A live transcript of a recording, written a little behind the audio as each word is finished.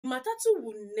matatu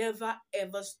will never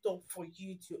ever stop for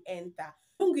you to enter.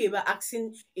 Don't go about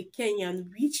asking a Kenyan,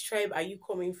 which tribe are you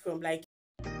coming from? Like,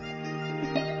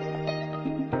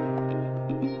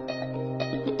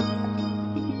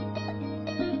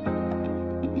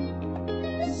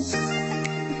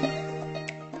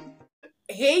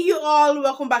 hey you all,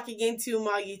 welcome back again to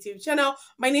my YouTube channel.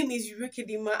 My name is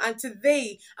Rukidima, and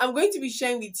today I'm going to be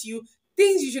sharing with you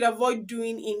things you should avoid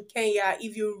doing in Kenya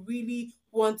if you really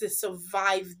want to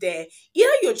survive there. Either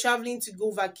you're traveling to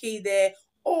go vacay there,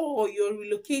 or you're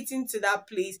relocating to that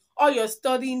place, or you're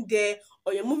studying there,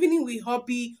 or you're moving in with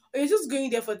hobby, or you're just going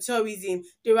there for tourism.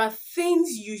 There are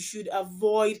things you should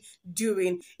avoid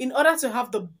doing in order to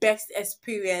have the best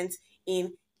experience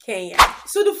in Kenya.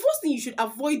 So the first thing you should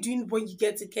avoid doing when you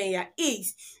get to Kenya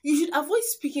is you should avoid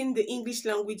speaking the English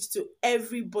language to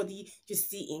everybody you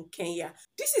see in Kenya.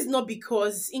 This is not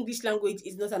because English language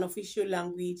is not an official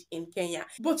language in Kenya,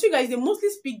 but you guys, they mostly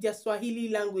speak their Swahili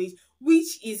language,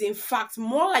 which is in fact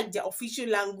more like their official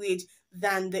language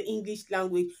than the English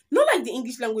language. Not like the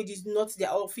English language is not their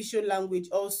official language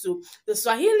also. The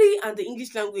Swahili and the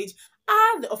English language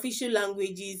are the official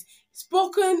languages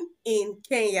spoken in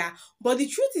Kenya. But the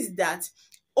truth is that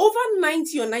over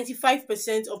 90 or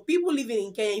 95% of people living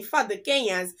in Kenya, in fact, the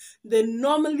Kenyans, they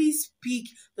normally speak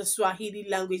the Swahili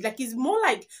language. Like, it's more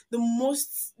like the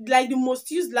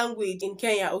most used language in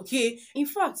Kenya, okay? In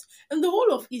fact, in the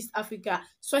whole of East Africa,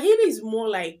 Swahili is more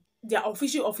like their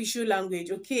official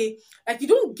language, okay? Like, you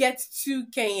don't get two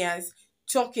Kenyans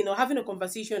talking or having a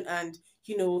conversation and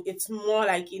it's more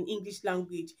like in English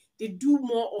language. They do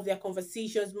more of their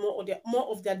conversations, more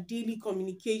of their daily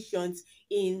communications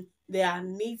in their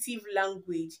native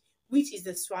language, which is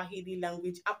the Swahili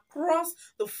language. Across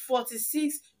the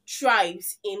 46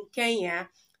 tribes in Kenya,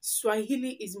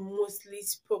 Swahili is mostly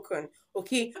spoken.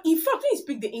 Okay, in fact, when you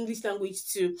speak the English language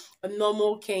to a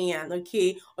normal Kenyan,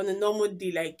 okay, on a normal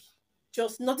day, like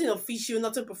just nothing official,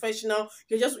 nothing professional.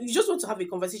 You just want to have a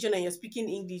conversation and you're speaking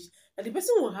English, and the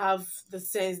person will have the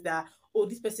sense that, oh,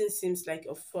 this person seems like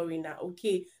a foreigner.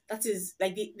 Okay, that is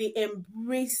like they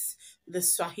embrace the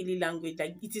Swahili language.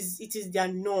 Like it is their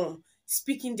norm.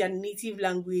 Speaking their native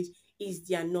language is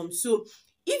their norm. So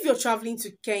if you're traveling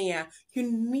to Kenya, you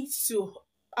need to,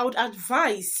 I would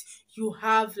advise you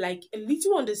have like a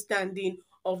little understanding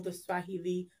of the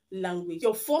Swahili language.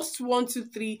 Your first 1, 2,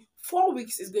 3, 4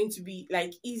 weeks is going to be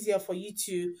like easier for you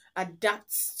to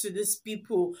adapt to these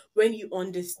people when you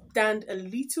understand a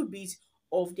little bit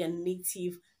of their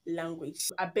native language.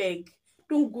 I beg,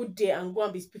 don't go there and go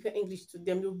and be speaking English to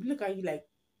them. They'll look at you like,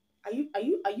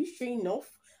 are you showing off?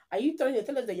 Are you trying to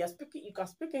tell us that you can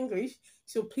speak English?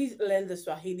 So please learn the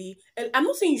Swahili. And I'm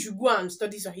not saying you should go and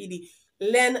study Swahili.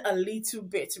 Learn a little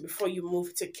bit before you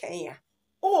move to Kenya.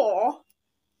 Or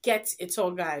get a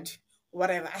tour guide,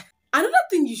 whatever. Another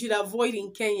thing you should avoid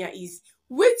in Kenya is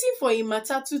waiting for a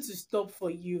matatu to stop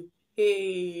for you.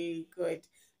 Hey, God.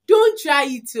 Don't try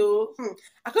it, oh.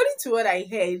 According to what I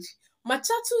heard,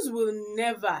 matatus will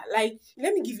never, like,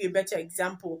 let me give you a better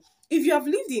example. If you have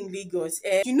lived in Lagos,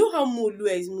 you know how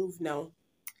Molua is moved now.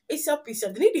 ASAP,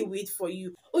 they need to wait for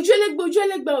you.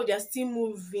 Ojuelegba, they are still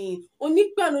moving.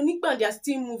 Onikpan, they are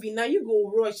still moving. Now you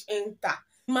go rush, enter.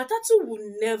 Matatu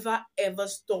will never ever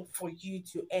stop for you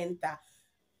to enter.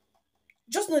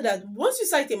 Just know that once you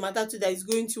sight a matatu that is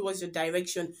going towards your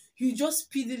direction, you just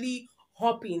speedily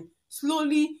hopping,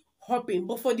 slowly hopping.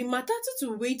 But for the matatu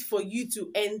to wait for you to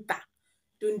enter,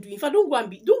 don't do it. In fact, don't go and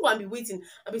be waiting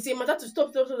and be saying matatu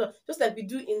stop. Just like we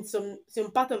do in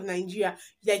some part of Nigeria.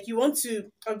 Like you want to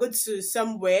go to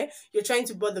somewhere, you're trying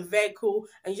to board the vehicle,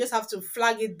 and you just have to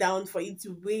flag it down for it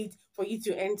to wait for you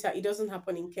to enter. It doesn't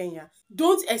happen in Kenya.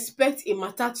 Don't expect a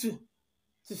matatu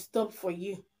to stop for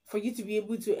you to be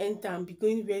able to enter and be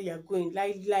going where you're going.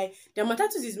 Like the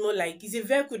matatus is more like, it's a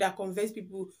vehicle that conveys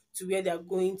people to where they're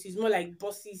going to. It's more like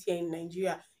buses here in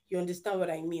Nigeria. You understand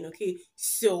what I mean, okay?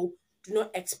 So do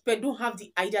not expect, don't have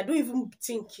the idea, don't even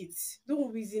think it,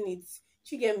 don't reason it.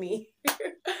 You get me?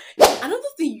 Another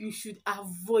thing you should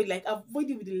avoid, like avoid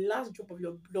it with the last drop of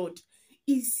your blood,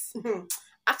 is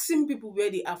asking people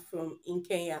where they are from in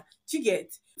Kenya. Do you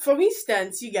get? For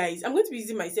instance, you guys, I'm going to be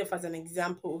using myself as an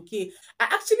example, okay? I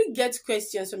actually get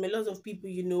questions from a lot of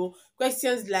people,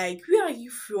 questions like, where are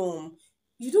you from?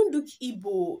 You don't look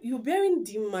Igbo. You're bearing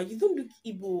Dima. You don't look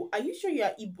Igbo. Are you sure you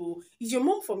are Igbo? Is your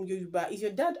mom from Yoruba? Is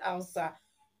your dad Hausa?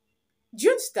 Do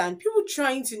you understand? People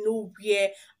trying to know where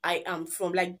I am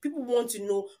from. Like, people want to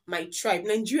know my tribe.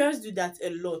 Nigerians do that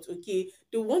a lot, okay?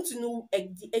 They want to know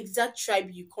the exact tribe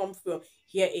you come from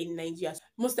here in Nigeria.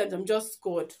 Most times, I'm just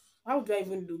scared. How do I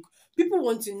even look? People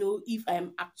want to know if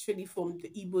I'm actually from the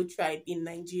Igbo tribe in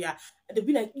Nigeria. And they'll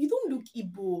be like, you don't look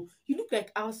Igbo. You look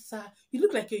like Hausa. You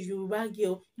look like a Yoruba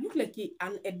girl. You look like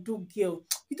an Edo girl.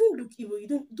 You don't look Igbo.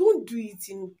 You don't do it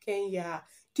in Kenya.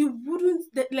 They wouldn't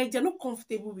like they're not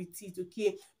comfortable with it,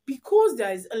 okay? Because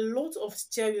there is a lot of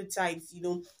stereotypes,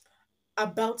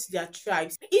 about their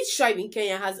tribes. Each tribe in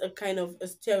Kenya has a kind of a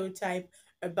stereotype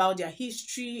about their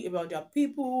history, about their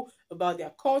people, about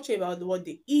their culture, about what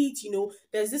they eat.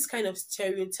 There's this kind of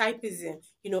stereotypism,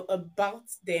 about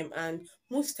them. And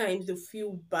most times they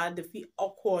feel bad, they feel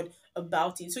awkward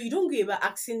about it. So you don't go about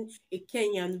asking a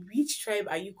Kenyan, which tribe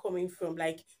are you coming from?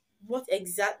 Like, what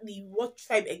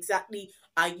tribe exactly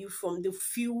are you from? They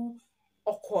feel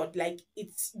awkward, like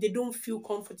they don't feel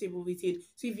comfortable with it.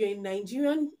 So if you're a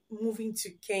Nigerian moving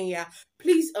to Kenya,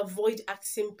 please avoid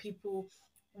asking people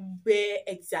where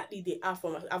exactly they are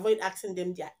from. Avoid asking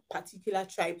them their particular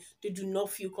tribe. They do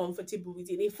not feel comfortable with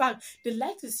it. In fact, they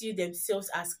like to see themselves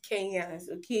as Kenyans,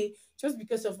 okay, just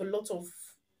because of a lot of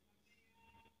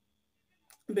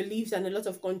beliefs and a lot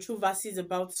of controversies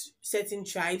about certain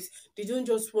tribes. They don't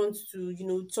just want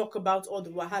to, talk about all the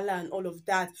wahala and all of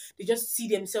that. They just see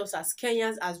themselves as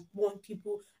Kenyans, as one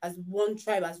people, as one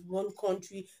tribe, as one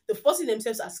country. They first see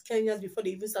themselves as Kenyans before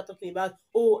they even start talking about,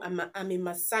 oh, I'm a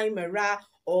Masai Mara,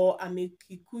 or I'm a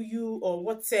Kikuyu, or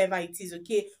whatever it is,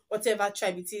 okay? Whatever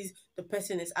tribe it is the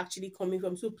person is actually coming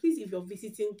from. So please, if you're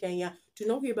visiting Kenya, do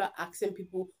not worry about asking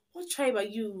people, what tribe are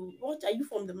you? What are you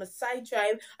from, the Maasai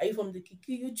tribe? Are you from the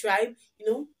Kikuyu tribe?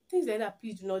 Things like that.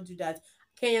 Please do not do that.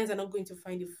 Kenyans are not going to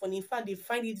find it funny. In fact, they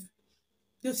find it,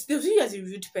 they'll see you as a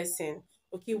rude person.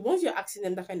 Okay, once you're asking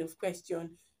them that kind of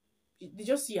question, they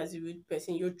just see you as a rude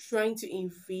person. You're trying to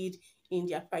invade in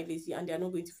their privacy, and they're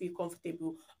not going to feel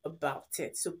comfortable about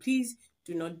it. So please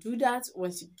do not do that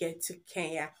once you get to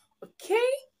Kenya. Okay?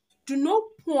 Do not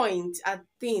point at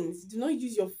things. Do not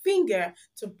use your finger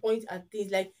to point at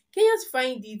things. Like, Kenyans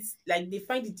find it, like, they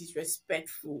find it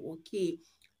disrespectful. Okay,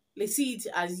 they see it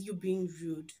as you being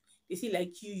rude. They see,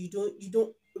 like, you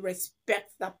don't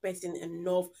respect that person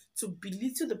enough to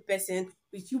belittle the person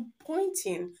with you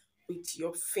pointing with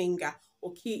your finger.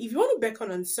 Okay, if you want to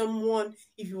beckon on someone,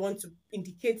 if you want to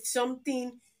indicate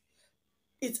something,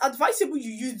 it's advisable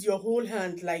you use your whole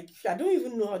hand. Like, I don't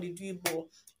even know how they do it, but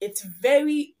it's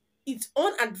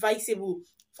unadvisable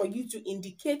for you to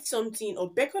indicate something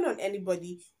or beckon on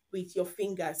anybody with your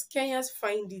fingers. Kenyans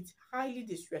find it highly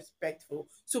disrespectful.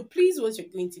 So please, once you're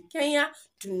going to Kenya,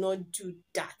 do not do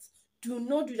that. Do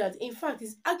not do that. In fact,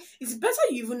 it's better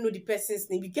you even know the person's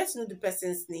name. You get to know the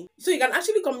person's name, so you can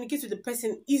actually communicate with the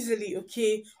person easily,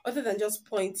 okay? Other than just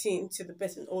pointing to the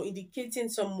person or indicating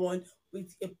someone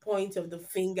with a point of the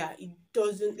finger. It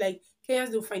doesn't, like,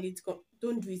 Kenyans don't find it.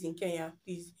 Don't do it in Kenya,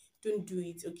 please. Don't do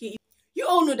it, okay? You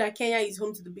all know that Kenya is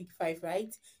home to the big five,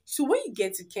 right? So when you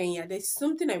get to Kenya, there's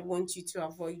something I want you to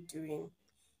avoid doing.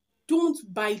 Don't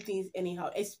buy things anyhow,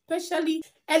 especially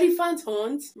elephant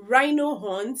horns, rhino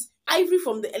horns, ivory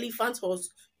from the elephant horse.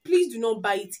 Please do not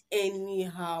buy it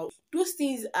anyhow. Those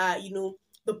things are,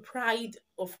 the pride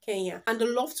of Kenya, and they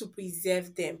love to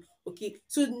preserve them. Okay,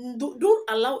 so don't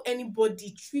allow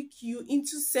anybody trick you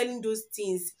into selling those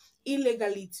things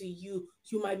illegally to you.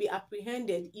 You might be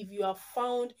apprehended if you are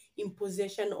found in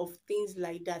possession of things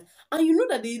like that. And you know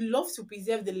that they love to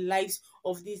preserve the lives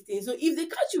of these things. So if they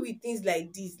catch you with things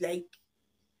like this, like,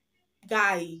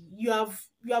 guy,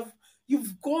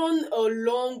 you've gone a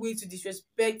long way to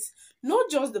disrespect not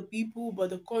just the people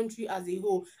but the country as a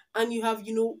whole, and you have,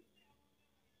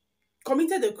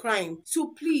 committed a crime. So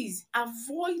please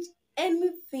avoid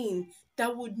anything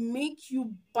that would make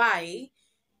you buy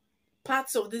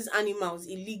parts of these animals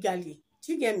illegally.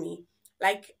 Do you get me?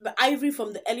 Like the ivory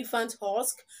from the elephant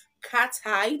husk, cat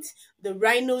hide, the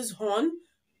rhino's horn,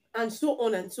 and so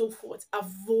on and so forth.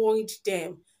 Avoid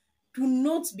them. Do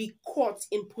not be caught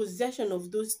in possession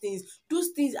of those things. Those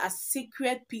things are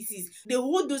sacred pieces. They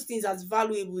hold those things as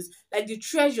valuables, like the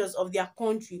treasures of their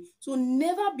country. So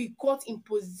never be caught in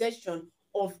possession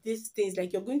of these things.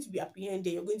 Like, you're going to be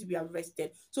apprehended, you're going to be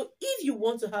arrested. So if you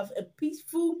want to have a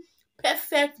peaceful,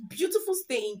 perfect, beautiful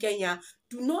stay in Kenya,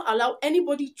 do not allow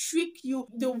anybody trick you.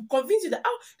 They will convince you that,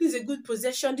 oh, this is a good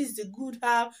possession, this is a good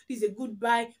house, this is a good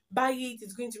buy it,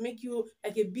 it's going to make you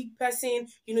like a big person,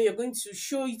 you're going to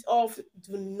show it off.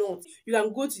 Do not. You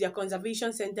can go to their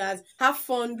conservation centers, have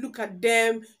fun, look at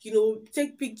them,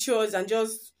 take pictures and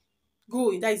just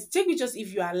go. That is, take pictures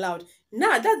if you are allowed.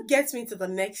 Now that gets me to the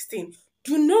next thing.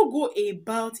 Do not go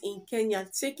about in Kenya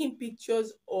taking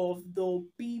pictures of the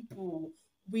people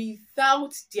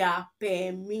without their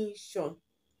permission.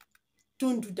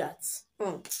 Don't do that.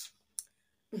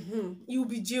 You'll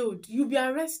be jailed. You'll be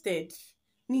arrested.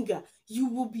 Nigga, you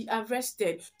will be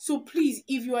arrested. So please,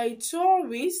 if you are a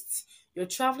tourist, you're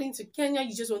traveling to Kenya,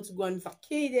 you just want to go and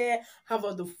vacate there, have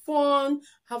all the fun,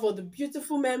 have all the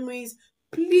beautiful memories,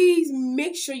 please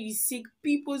make sure you seek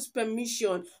people's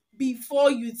permission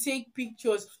before you take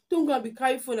pictures. Don't go and be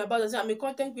carrying phone about and say, I'm a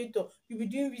content creator. You'll be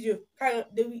doing video.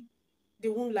 They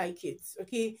won't like it.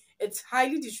 Okay, it's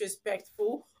highly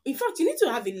disrespectful. In fact, you need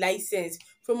to have a license.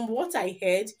 From what I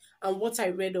heard and what I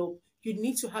read up, you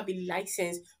need to have a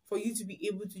license for you to be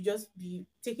able to just be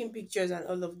taking pictures and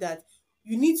all of that.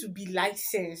 You need to be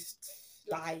licensed,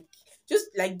 like just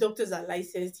like doctors are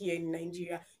licensed here in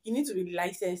Nigeria. You need to be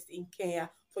licensed in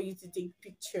Kenya for you to take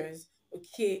pictures.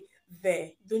 Okay, there.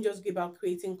 Don't just go about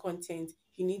creating content.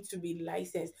 You need to be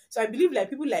licensed. So I believe like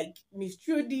people like Miss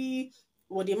Trudy,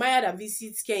 Wodemaya that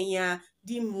visits Kenya,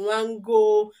 the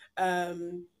Mwango,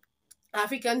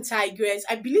 African Tigress.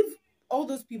 I believe all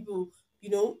those people,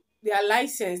 they are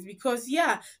licensed because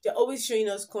yeah, they're always showing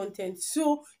us content.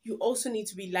 So you also need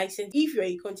to be licensed if you're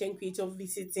a content creator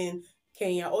visiting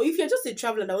Kenya, or if you're just a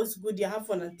traveler that wants to go there, have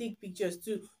fun and take pictures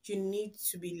too. You need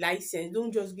to be licensed.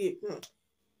 Don't just get.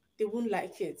 They won't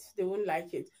like it. They won't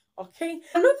like it. Okay.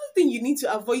 Another thing you need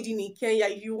to avoid in Kenya,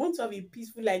 if you want to have a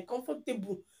peaceful, like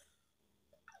comfortable,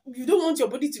 you don't want your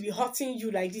body to be hurting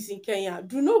you like this in Kenya.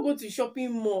 Do not go to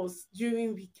shopping malls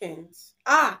during weekends.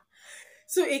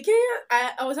 So a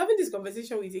Kenyan, I was having this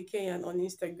conversation with a Kenyan on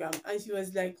Instagram, and she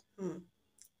was like,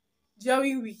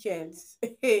 during weekends,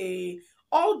 hey,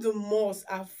 all the malls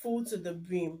are full to the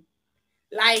brim.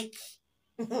 Like,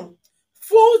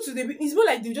 full to the brim. It's more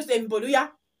like they just everybody, oh, yeah,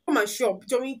 come and shop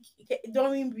during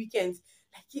weekends.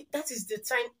 Like that is the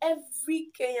time every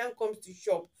Kenyan comes to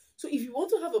shop. So if you want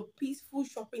to have a peaceful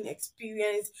shopping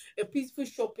experience, a peaceful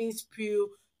shopping spree,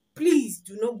 please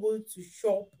do not go to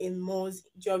shop in malls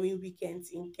during weekends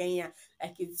in Kenya.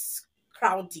 Like it's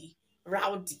crowdy,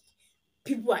 rowdy.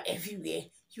 People are everywhere.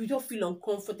 You don't feel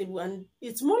uncomfortable, and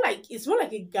it's more like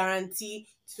a guarantee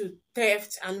to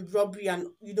theft and robbery and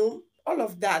all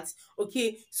of that.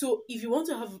 Okay, so if you want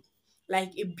to have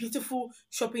like a beautiful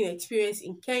shopping experience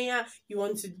in Kenya, you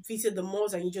want to visit the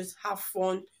malls and you just have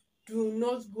fun, do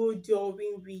not go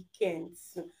during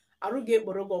weekends. I don't get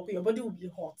Borogo, okay, your body will be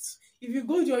hot. If you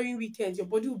go during weekends, your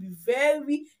body will be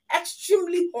very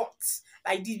extremely hot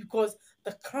like this because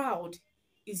the crowd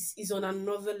is on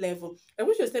another level. I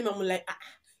wish she was telling me, I'm like,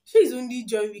 she is only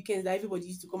during weekends that everybody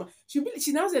used to come out.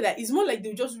 She now said that it's more like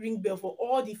they'll just ring bell for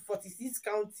all the 46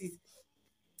 counties.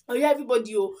 Oh yeah,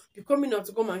 everybody be coming out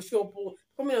to come and shop.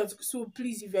 Coming out. So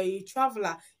please, if you're a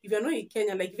traveler, if you're not a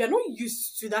Kenyan, like if you're not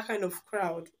used to that kind of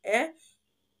crowd,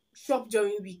 shop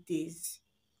during weekdays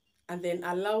and then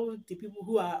allow the people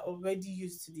who are already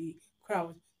used to the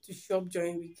crowd to shop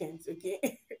during weekends.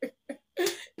 Okay.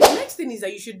 The next thing is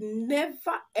that you should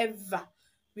never ever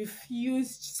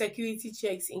refuse security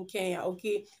checks in Kenya,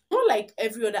 okay? Not like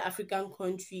every other African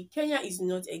country, Kenya is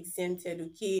not exempted,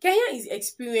 okay? Kenya is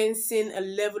experiencing a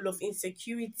level of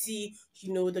insecurity,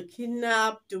 the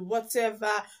kidnap, the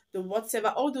whatever,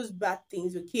 all those bad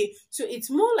things, okay? So it's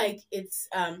more like it's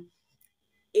a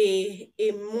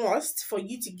must for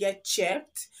you to get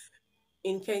checked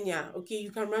in Kenya, okay?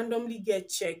 You can randomly get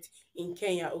checked in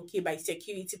Kenya, okay, by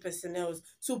security personnel.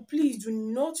 So please do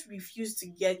not refuse to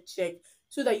get checked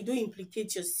so that you don't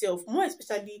implicate yourself. Most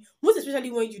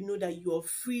especially when you know that you are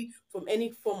free from any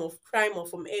form of crime or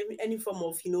from any form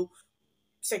of,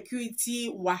 security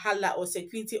wahala or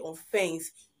security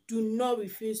offense. Do not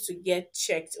refuse to get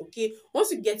checked, okay?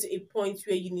 Once you get to a point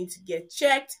where you need to get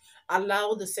checked,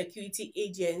 allow the security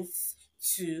agents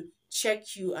to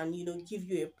check you and give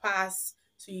you a pass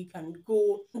so you can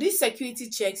go. This security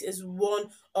checks is one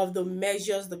of the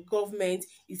measures the government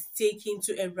is taking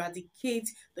to eradicate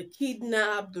the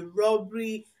kidnap, the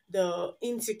robbery, the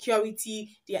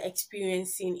insecurity they are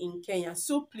experiencing in Kenya.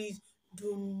 So please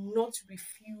do not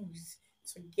refuse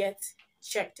to get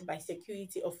checked by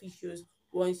security officials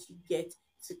once you get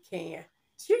to Kenya.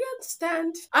 Do you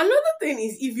understand? Another thing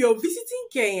is if you're visiting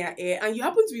Kenya and you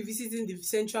happen to be visiting the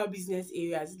central business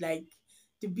areas, like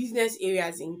the business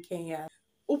areas in Kenya,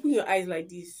 open your eyes like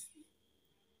this.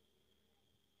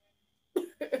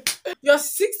 Your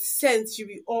sixth sense should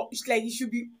be all it's like you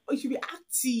should be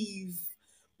active.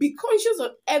 Be conscious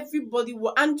of everybody.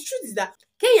 And the truth is that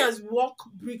Kenyans walk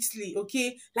briskly,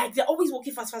 okay? Like they're always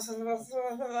walking fast, fast, fast, fast,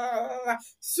 fast, fast,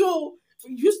 fast. So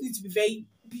you just need to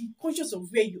be conscious of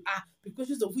where you are, be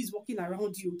conscious of who is walking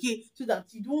around you, okay? So that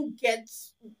you don't get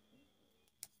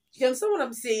you understand what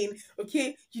I'm saying?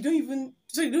 Okay, you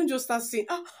don't just start saying,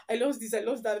 I lost this, I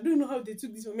lost that. I don't know how they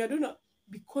took this from me. I don't know.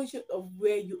 be conscious of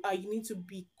where you are. You need to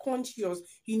be conscious.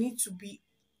 You need to be,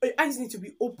 your eyes need to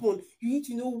be open. You need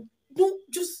to know, don't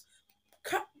just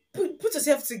put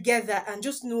yourself together and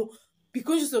just know, be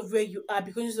conscious of where you are,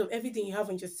 be conscious of everything you have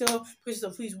on yourself, be conscious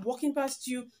of who is walking past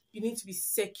you. You need to be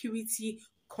security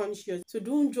conscious. So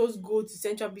don't just go to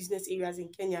central business areas in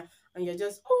Kenya and you're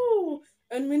just, oh,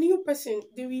 and when new person,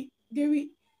 they will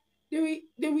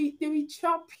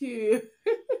chop you.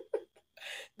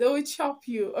 They will chop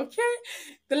you. Okay.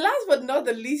 The last but not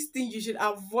the least thing you should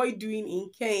avoid doing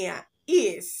in Kenya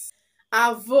is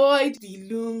avoid the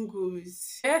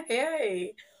lungus. Hey,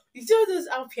 hey. You see all those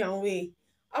up and way.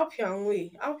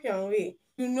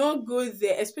 Do not go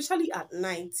there, especially at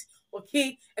night.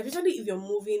 Okay, especially if you're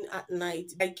moving at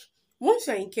night. Like once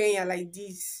you're in Kenya like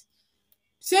this,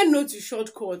 say no to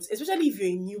shortcuts, especially if you're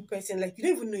a new person, like you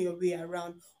don't even know your way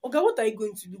around. Okay, what are you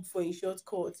going to look for in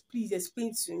shortcuts? Please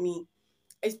explain to me.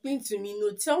 Explain to me.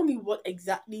 No, tell me what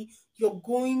exactly you're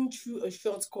going through a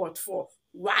shortcut for.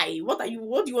 Why? What do you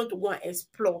want to go and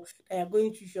explore that you're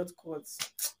going through shortcuts?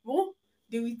 Well,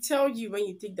 they will tell you when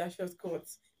you take that shortcut.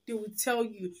 They will tell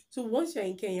you. So once you're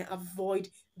in Kenya, avoid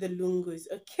the lungos.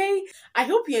 Okay. I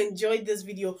hope you enjoyed this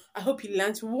video. I hope you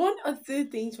learned one or two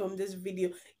things from this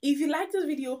video. If you like this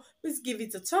video, please give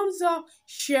it a thumbs up,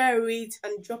 share it,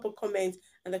 and drop a comment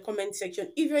in the comment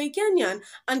section. If you're a Kenyan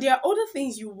and there are other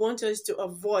things you want us to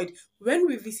avoid when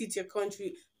we visit your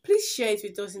country, please share it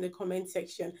with us in the comment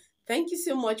section. Thank you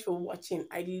so much for watching.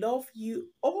 I love you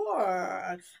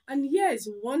all. And yes,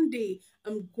 one day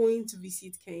I'm going to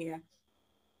visit Kenya.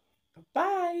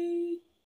 Bye.